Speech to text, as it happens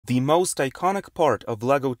The most iconic part of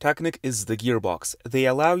LEGO Technic is the gearbox. They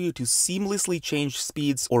allow you to seamlessly change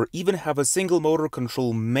speeds or even have a single motor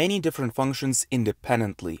control many different functions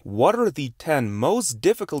independently. What are the 10 most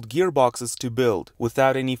difficult gearboxes to build?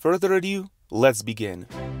 Without any further ado, let's begin.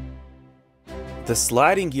 The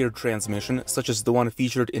sliding gear transmission, such as the one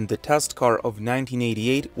featured in the test car of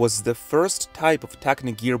 1988, was the first type of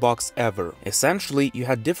Technic gearbox ever. Essentially, you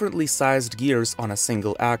had differently sized gears on a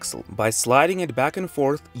single axle. By sliding it back and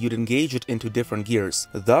forth, you'd engage it into different gears.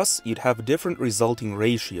 Thus, you'd have different resulting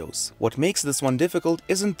ratios. What makes this one difficult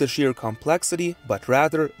isn't the sheer complexity, but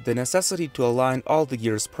rather the necessity to align all the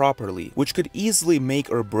gears properly, which could easily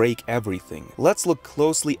make or break everything. Let's look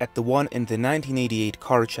closely at the one in the 1988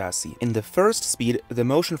 car chassis. In the first speed, the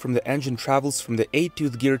motion from the engine travels from the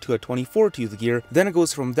 8-tooth gear to a 24-tooth gear, then it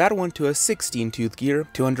goes from that one to a 16-tooth gear.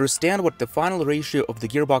 To understand what the final ratio of the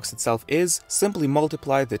gearbox itself is, simply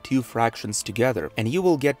multiply the two fractions together, and you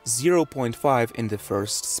will get 0.5 in the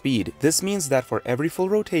first speed. This means that for every full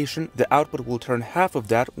rotation, the output will turn half of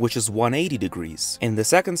that, which is 180 degrees. In the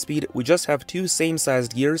second speed, we just have two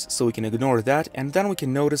same-sized gears, so we can ignore that, and then we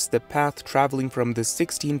can notice the path traveling from the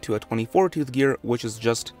 16 to a 24-tooth gear, which is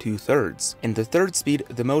just 2/3. In the third speed,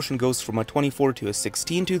 the motion goes from a 24 to a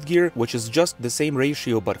 16-tooth gear, which is just the same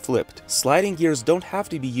ratio but flipped. Sliding gears don't have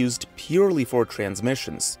to be used purely for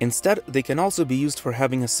transmissions. Instead, they can also be used for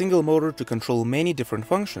having a single motor to control many different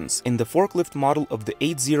functions. In the forklift model of the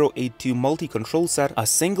 8082 multi-control set, a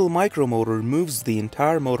single micromotor moves the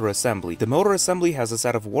entire motor assembly. The motor assembly has a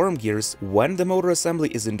set of worm gears. When the motor assembly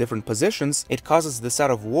is in different positions, it causes the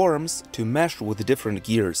set of worms to mesh with different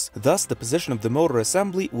gears. Thus, the position of the motor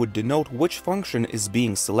assembly would denote which function is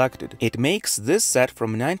being selected. It makes this set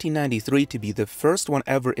from 1993 to be the first one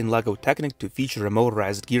ever in LEGO Technic to feature a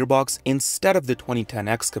motorized gearbox instead of the 2010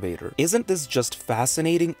 excavator. Isn't this just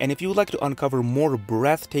fascinating? And if you would like to uncover more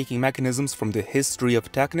breathtaking mechanisms from the history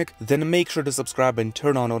of Technic, then make sure to subscribe and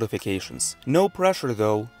turn on notifications. No pressure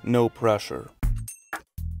though, no pressure.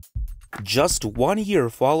 Just 1 year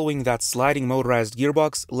following that sliding motorized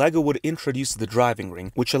gearbox, LEGO would introduce the driving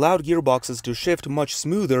ring, which allowed gearboxes to shift much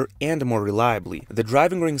smoother and more reliably. The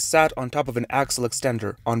driving ring sat on top of an axle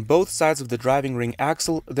extender. On both sides of the driving ring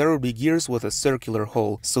axle, there would be gears with a circular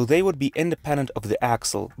hole, so they would be independent of the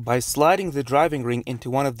axle. By sliding the driving ring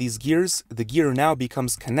into one of these gears, the gear now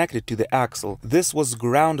becomes connected to the axle. This was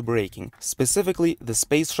groundbreaking. Specifically, the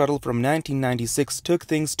Space Shuttle from 1996 took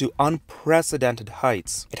things to unprecedented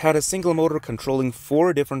heights. It had a single motor controlling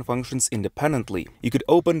 4 different functions independently. You could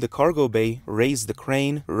open the cargo bay, raise the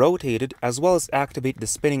crane, rotate it, as well as activate the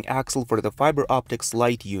spinning axle for the fiber optics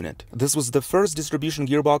light unit. This was the first distribution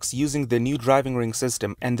gearbox using the new driving ring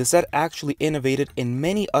system, and the set actually innovated in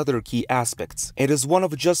many other key aspects. It is one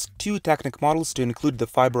of just 2 Technic models to include the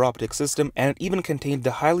fiber optic system, and it even contained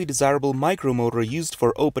the highly desirable micromotor used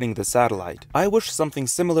for opening the satellite. I wish something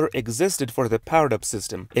similar existed for the powered-up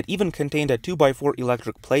system. It even contained a 2x4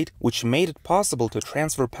 electric plate, which made it possible to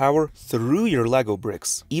transfer power through your LEGO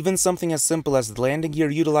bricks. Even something as simple as the landing gear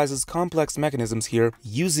utilizes complex mechanisms here,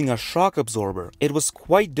 using a shock absorber. It was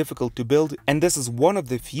quite difficult to build, and this is one of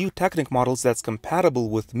the few Technic models that's compatible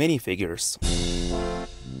with minifigures.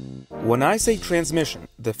 When I say transmission,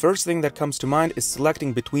 the first thing that comes to mind is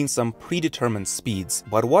selecting between some predetermined speeds.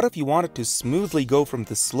 But what if you wanted to smoothly go from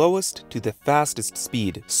the slowest to the fastest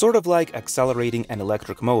speed, sort of like accelerating an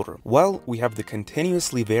electric motor? Well, we have the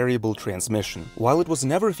continuously variable transmission. While it was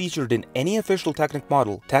never featured in any official Technic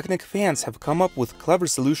model, Technic fans have come up with clever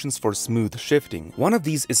solutions for smooth shifting. One of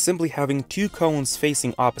these is simply having 2 cones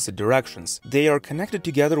facing opposite directions. They are connected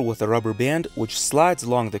together with a rubber band which slides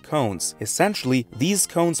along the cones. Essentially, these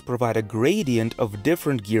cones provide a gradient of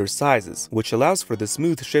different gear sizes, which allows for the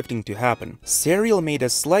smooth shifting to happen. Serial made a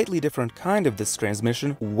slightly different kind of this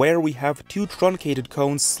transmission, where we have 2 truncated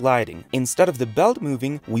cones sliding. Instead of the belt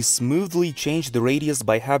moving, we smoothly change the radius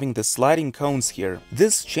by having the sliding cones here.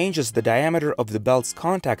 This changes the diameter of the belt's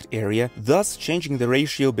contact area, thus changing the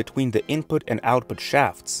ratio between the input and output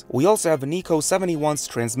shafts. We also have Nico 71's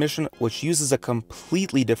transmission, which uses a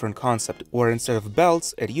completely different concept, where instead of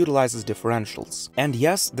belts, it utilizes differentials. And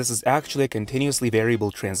yes, this is actually a continuously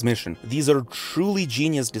variable transmission. These are truly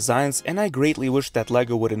genius designs, and I greatly wish that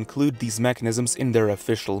LEGO would include these mechanisms in their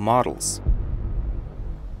official models.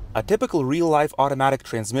 A typical real-life automatic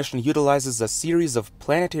transmission utilizes a series of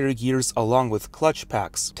planetary gears along with clutch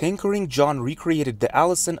packs. Tinkering John recreated the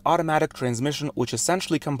Allison automatic transmission, which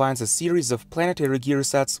essentially combines a series of planetary gear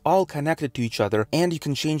sets all connected to each other, and you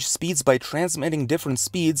can change speeds by transmitting different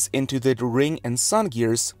speeds into the ring and sun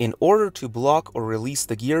gears. In order to block or release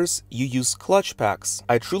the gears, you use clutch packs.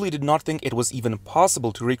 I truly did not think it was even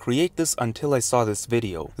possible to recreate this until I saw this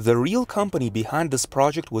video. The real company behind this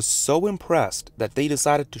project was so impressed that they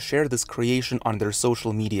decided to share this creation on their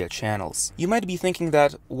social media channels. You might be thinking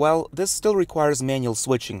that, well, this still requires manual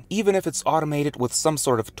switching, even if it's automated with some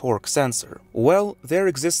sort of torque sensor. Well, there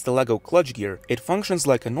exists the LEGO clutch gear. It functions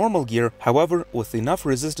like a normal gear, however, with enough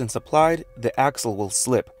resistance applied, the axle will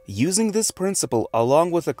slip. Using this principle,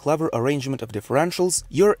 along with a clever arrangement of differentials,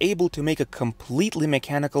 you're able to make a completely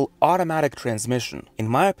mechanical automatic transmission. In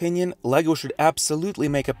my opinion, LEGO should absolutely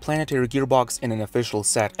make a planetary gearbox in an official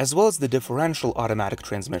set, as well as the differential automatic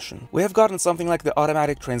transmission. We have gotten something like the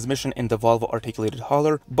automatic transmission in the Volvo articulated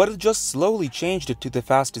hauler, but it just slowly changed it to the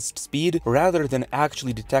fastest speed, rather than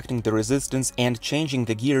actually detecting the resistance and changing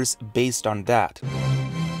the gears based on that.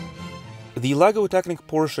 The LEGO Technic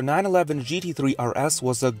Porsche 911 GT3 RS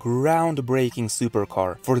was a groundbreaking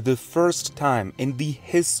supercar. For the first time in the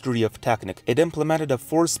history of Technic, it implemented a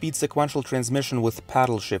 4-speed sequential transmission with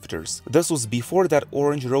paddle shifters. This was before that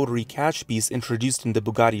orange rotary catch piece introduced in the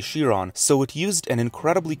Bugatti Chiron, so it used an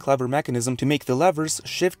incredibly clever mechanism to make the levers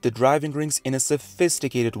shift the driving rings in a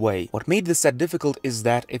sophisticated way. What made this set difficult is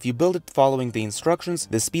that if you build it following the instructions,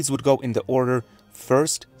 the speeds would go in the order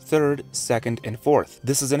first, third, second, and fourth.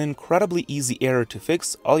 This is an incredibly easy error to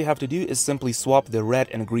fix. All you have to do is simply swap the red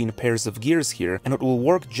and green pairs of gears here, and it will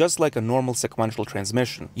work just like a normal sequential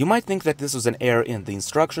transmission. You might think that this was an error in the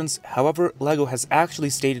instructions, however, LEGO has actually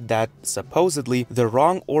stated that, supposedly, the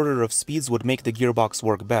wrong order of speeds would make the gearbox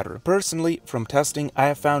work better. Personally, from testing, I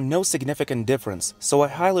have found no significant difference, so I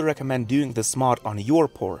highly recommend doing this mod on your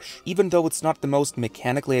Porsche. Even though it's not the most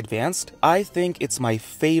mechanically advanced, I think it's my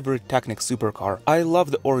favorite Technic supercar. I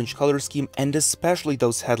love the orange color scheme and especially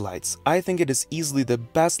those headlights. I think it is easily the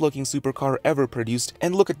best looking supercar ever produced,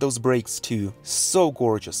 and look at those brakes too. So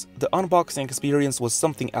gorgeous. The unboxing experience was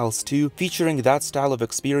something else too, featuring that style of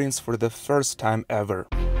experience for the first time ever.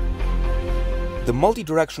 The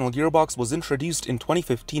multidirectional gearbox was introduced in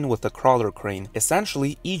 2015 with a crawler crane.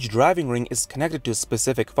 Essentially, each driving ring is connected to a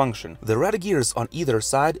specific function. The red gears on either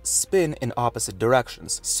side spin in opposite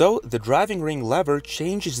directions, so the driving ring lever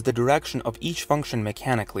changes the direction of each function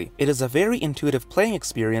mechanically. It is a very intuitive playing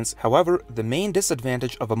experience, however, the main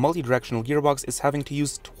disadvantage of a multidirectional gearbox is having to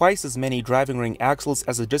use twice as many driving ring axles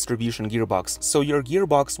as a distribution gearbox, so your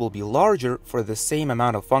gearbox will be larger for the same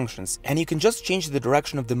amount of functions, and you can just change the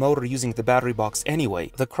direction of the motor using the battery box anyway.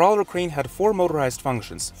 The crawler crane had 4 motorized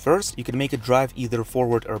functions. First, you could make it drive either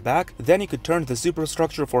forward or back, then you could turn the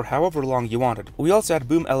superstructure for however long you wanted. We also had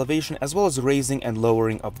boom elevation as well as raising and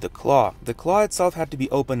lowering of the claw. The claw itself had to be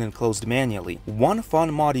opened and closed manually. One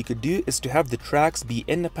fun mod you could do is to have the tracks be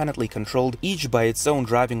independently controlled, each by its own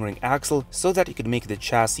driving ring axle, so that you could make the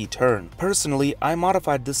chassis turn. Personally, I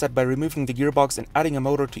modified this set by removing the gearbox and adding a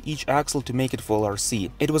motor to each axle to make it full RC.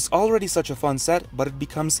 It was already such a fun set, but it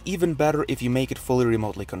becomes even better if you make it fully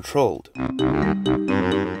remotely controlled.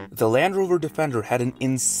 The Land Rover Defender had an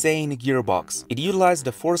insane gearbox. It utilized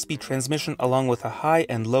a 4-speed transmission along with a high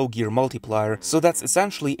and low gear multiplier, so that's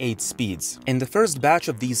essentially 8 speeds. In the first batch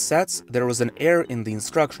of these sets, there was an error in the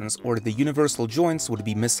instructions, or the universal joints would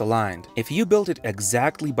be misaligned. If you built it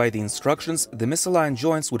exactly by the instructions, the misaligned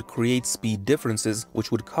joints would create speed differences,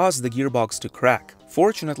 which would cause the gearbox to crack.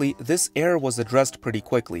 Fortunately, this error was addressed pretty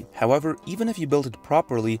quickly. However, even if you built it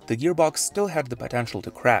properly, the gearbox still had the potential to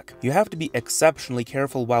crack. You have to be exceptionally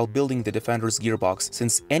careful while building the Defender's gearbox,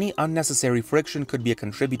 since any unnecessary friction could be a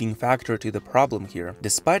contributing factor to the problem here.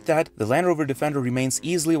 Despite that, the Land Rover Defender remains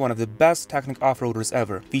easily one of the best Technic off-roaders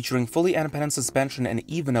ever, featuring fully independent suspension and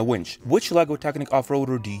even a winch. Which LEGO Technic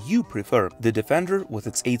off-roader do you prefer? The Defender with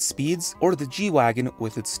its 8 speeds, or the G-Wagon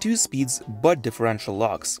with its 2 speeds but differential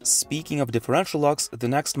locks? Speaking of differential locks, the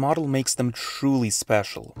next model makes them truly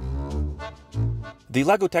special. The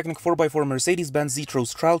LEGO Technic 4x4 Mercedes-Benz Zero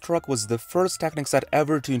trial truck was the first Technic set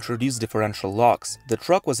ever to introduce differential locks. The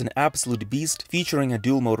truck was an absolute beast, featuring a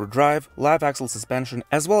dual-motor drive, live axle suspension,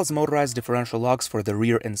 as well as motorized differential locks for the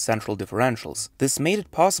rear and central differentials. This made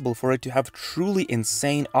it possible for it to have truly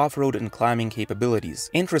insane off-road and climbing capabilities.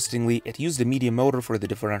 Interestingly, it used a medium motor for the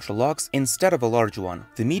differential locks instead of a large one.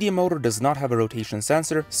 The medium motor does not have a rotation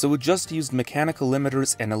sensor, so it just used mechanical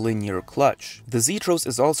limiters and a linear clutch. The Zetros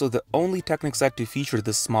is also the only only Technic set to feature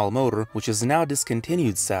this small motor, which is now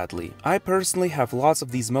discontinued sadly. I personally have lots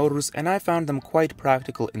of these motors and I found them quite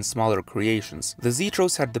practical in smaller creations. The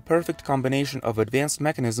Zetros had the perfect combination of advanced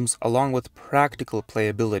mechanisms along with practical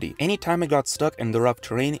playability. Anytime it got stuck in the rough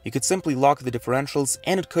terrain, you could simply lock the differentials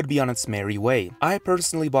and it could be on its merry way. I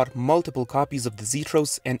personally bought multiple copies of the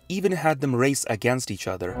Zetros and even had them race against each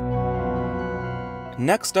other.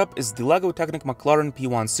 Next up is the LEGO Technic McLaren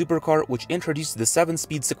P1 supercar, which introduced the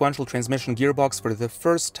 7-speed sequential transmission gearbox for the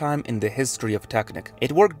first time in the history of Technic.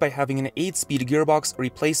 It worked by having an 8-speed gearbox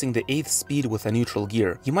replacing the 8th speed with a neutral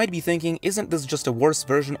gear. You might be thinking, isn't this just a worse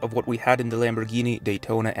version of what we had in the Lamborghini,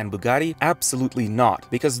 Daytona, and Bugatti? Absolutely not,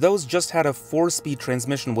 because those just had a 4-speed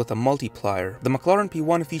transmission with a multiplier. The McLaren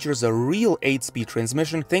P1 features a real 8-speed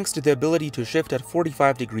transmission thanks to the ability to shift at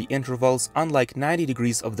 45-degree intervals, unlike 90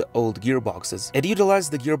 degrees of the old gearboxes. It utilized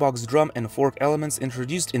the gearbox drum and fork elements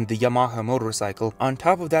introduced in the Yamaha motorcycle. On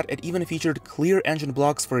top of that, it even featured clear engine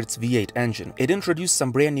blocks for its V8 engine. It introduced some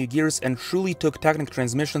brand new gears and truly took Technic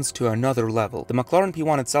transmissions to another level. The McLaren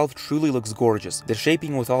P1 itself truly looks gorgeous. The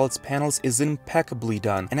shaping with all its panels is impeccably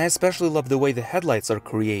done, and I especially love the way the headlights are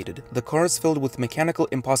created. The car is filled with mechanical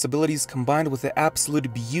impossibilities combined with the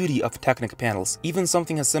absolute beauty of Technic panels. Even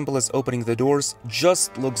something as simple as opening the doors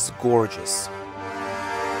just looks gorgeous.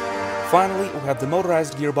 Finally, we have the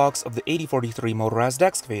motorized gearbox of the 8043 motorized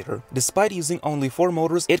excavator. Despite using only 4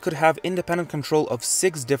 motors, it could have independent control of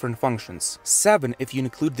 6 different functions. 7 if you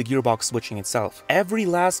include the gearbox switching itself. Every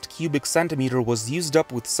last cubic centimeter was used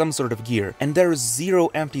up with some sort of gear, and there is 0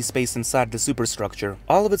 empty space inside the superstructure.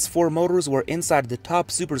 All of its 4 motors were inside the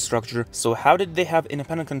top superstructure, so how did they have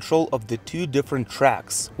independent control of the 2 different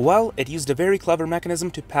tracks? Well, it used a very clever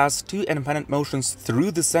mechanism to pass 2 independent motions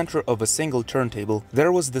through the center of a single turntable.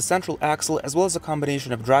 There was the central axle as well as a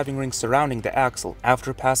combination of driving rings surrounding the axle.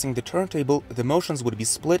 After passing the turntable, the motions would be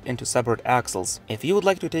split into separate axles. If you would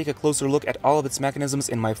like to take a closer look at all of its mechanisms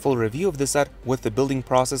in my full review of the set with the building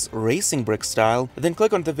process racing brick style, then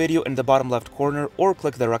click on the video in the bottom left corner or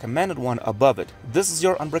click the recommended one above it. This is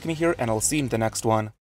your Unbreak Me here, and I'll see you in the next one.